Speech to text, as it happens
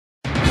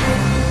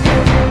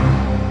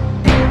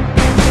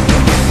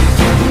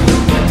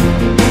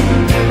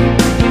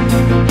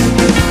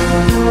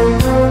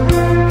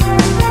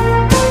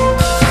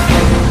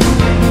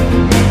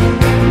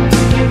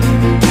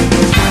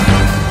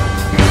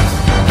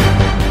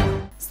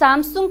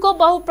स्यामसुङको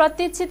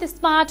बहुप्रतीक्षित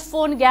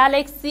smartphone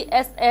galaxy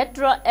S8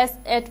 र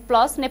S8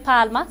 plus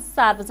नेपालमा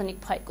सार्वजनिक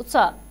भएको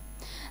छ।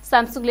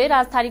 स्यामसुङले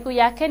राजधानीको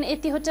याखेन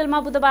एटी होटलमा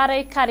बुधबार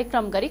एक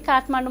कार्यक्रम गरी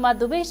काठमाडौँमा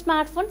दुवै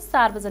स्मार्टफोन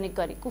सार्वजनिक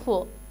गरेको हो।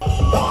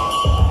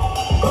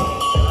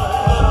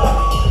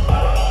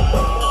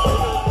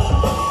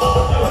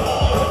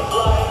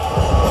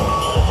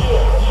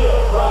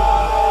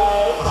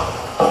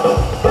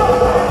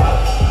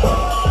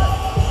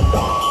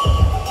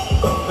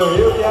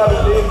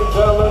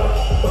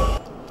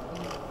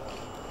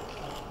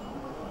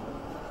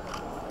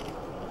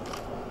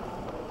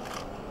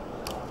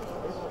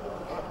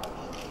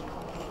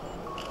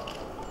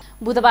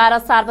 बुधबार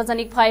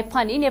सार्वजनिक भए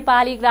पनि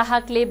नेपाली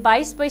ग्राहकले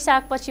 22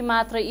 वैशाखपछि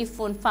मात्र यी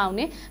फोन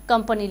पाउने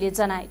कम्पनीले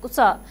जनाएको छ।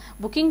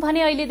 बुकिङ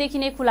भने अहिलेदेखि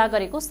नै खुला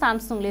गरेको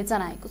स्यामसुङले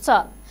जनाएको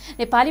छ।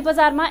 नेपाली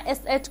बजारमा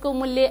S8 को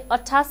मूल्य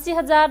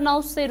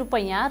 88,900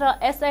 रुपैयाँ र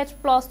S8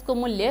 प्लस को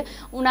मूल्य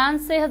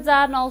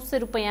 79,900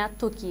 रुपैयाँ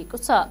तोकिएको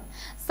छ।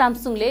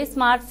 स्यामसुङले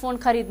स्मार्टफोन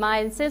खरिदमा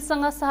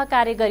एनसेलसँग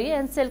सहकार्य गरी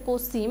एनसेलको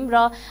सिम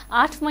र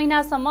 8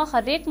 महिनासम्म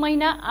हरेक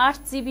महिना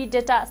 8 GB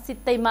डेटा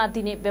सित्तैमा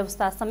दिने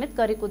व्यवस्था समेत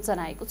गरेको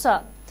जनाएको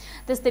छ।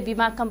 त्यस्तै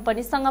बीमा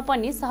कम्पनीसँग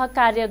पनि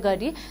सहकार्य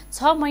गरी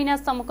 6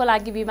 महिनासम्मको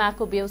लागि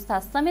बीमाको व्यवस्था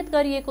समेत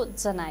गरिएको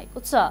जनाएको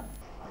छ।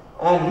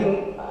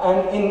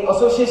 And in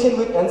association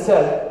with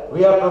Encel,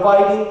 we are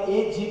providing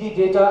 8 GB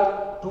data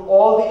to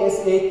all the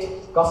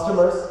S8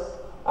 customers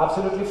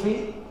absolutely free,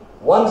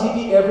 1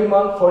 GB every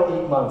month for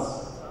 8 months.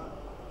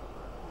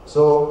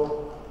 So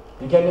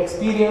you can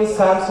experience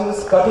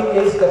Samsung's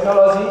cutting-edge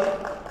technology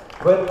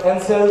with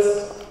Encel's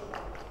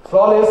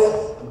flawless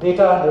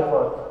data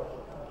network.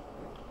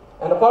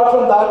 And apart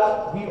from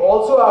that, we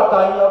also are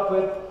tying up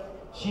with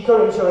Shikhar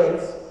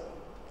Insurance,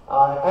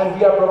 and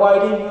we are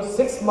providing you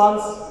 6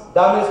 months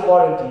damage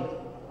warranty,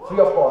 free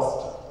of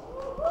cost.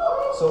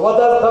 So what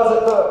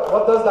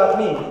does that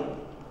mean?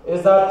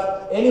 Is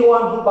that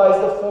anyone who buys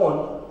the phone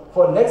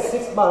for next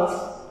 6 months,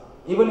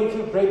 even if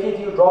you break it,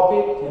 you drop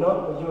it,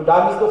 you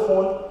damage the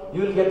phone,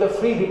 you will get the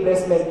free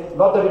replacement,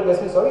 not the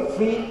replacement, sorry,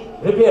 free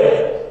repair.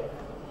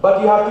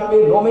 But you have to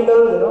pay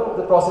nominal,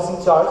 the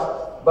processing charge.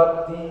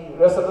 But the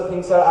rest of the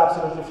things are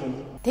absolutely free.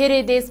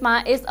 धेरै देशमा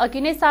यस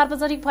अघि नै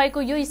सार्वजनिक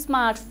भएको यो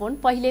smartphone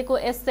पहिलेको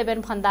S7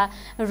 भन्दा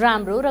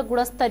राम्रो र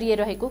गुणस्तरीय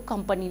रहेको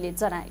कम्पनीले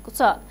जनाएको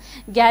छ।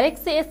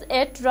 ग्यालेक्सी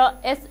S8 र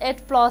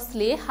S8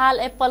 प्लसले हाल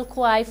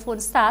एप्पलको आइफोन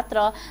 7 र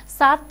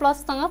 7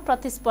 प्लससँग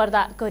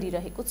प्रतिस्पर्धा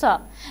गरिरहेको छ।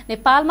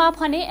 नेपालमा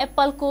भने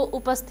एप्पलको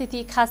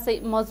उपस्थिति खासै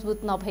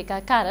मजबुत नभएका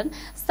कारण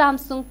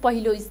स्यामसुङ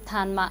पहिलो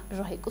स्थानमा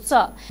रहेको छ।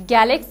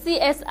 ग्यालेक्सी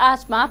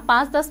S8 मा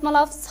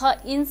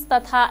 5.6 इन्च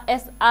तथा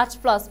S8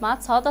 प्लसमा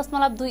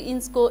 6.2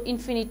 इन्चको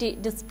इन्फिनिटी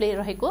डिस्प्ले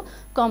रहेको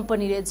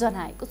कम्पनीले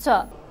जनाएको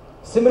छ।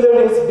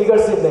 Similarly, its bigger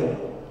sibling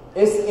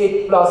S8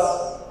 Plus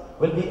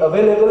will be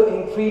available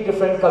in 3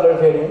 different color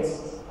variants: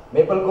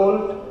 maple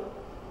gold,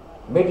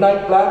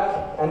 midnight black,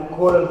 and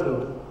coral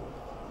blue.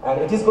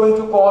 And it is going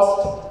to cost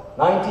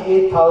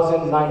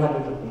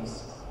 98,900 rupees.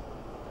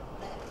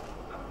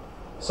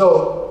 So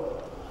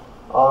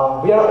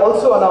we are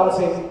also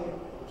announcing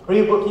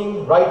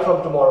pre-booking right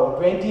from tomorrow,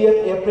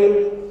 20th April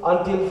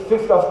until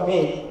 5th of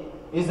May.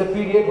 Is the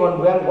period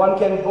when one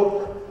can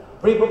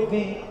pre-book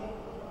the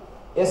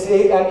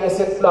S8 and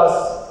S8 Plus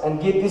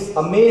and get this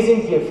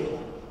amazing gift,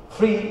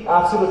 free,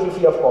 absolutely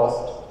free of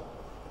cost.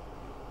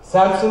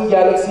 Samsung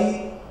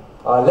Galaxy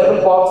level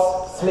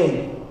box slim.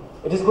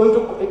 It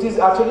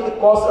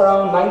costs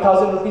around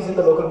 9,000 rupees in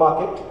the local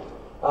market,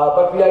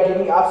 but we are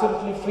giving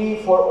absolutely free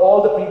for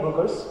all the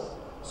pre-bookers.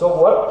 So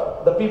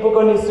what the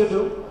pre-booker needs to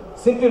do,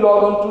 simply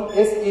log on to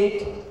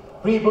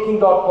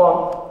s8prebooking.com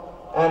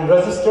and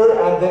register,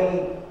 and then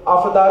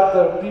after that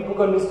the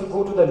pre-booker needs to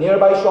go to the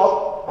nearby shop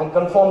and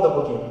confirm the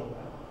booking.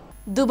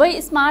 दुवै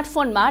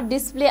स्मार्टफोनमा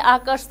display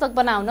आकर्षक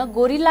बनाउन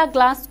gorilla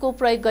ग्लासको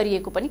प्रयोग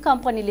गरिएको पनि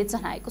कम्पनीले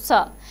जनाएको छ।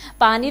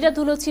 पानी र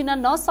धुलो छिर्न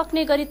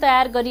नसक्ने गरी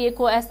तयार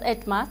गरिएको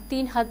S8 मा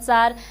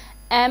 3000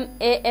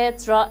 mAh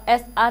र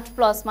S8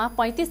 प्लसमा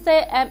 3500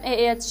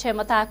 mAh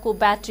क्षमताको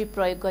ब्याट्री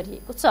प्रयोग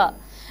गरिएको छ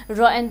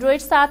र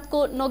एन्ड्रोइड 7 को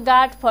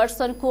नोगाट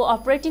भर्सनको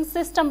अपरेटिङ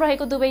सिस्टम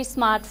रहेको दुवै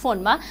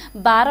स्मार्टफोनमा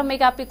 12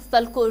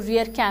 मेगापिक्सलको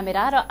रियर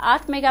क्यामेरा र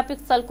 8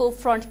 मेगापिक्सलको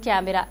फ्रन्ट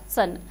क्यामेरा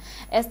छन्।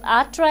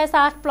 S8 र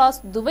S8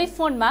 प्लस दुवै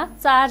फोनमा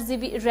 4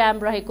 GB र्याम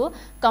रहेको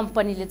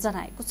कम्पनीले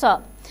जनाएको छ।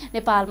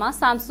 नेपालमा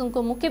स्यामसुङको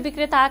मुख्य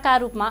विक्रेताका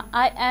रूपमा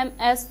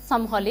IMS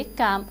समूहले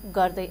काम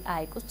गर्दै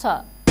आएको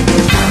छ।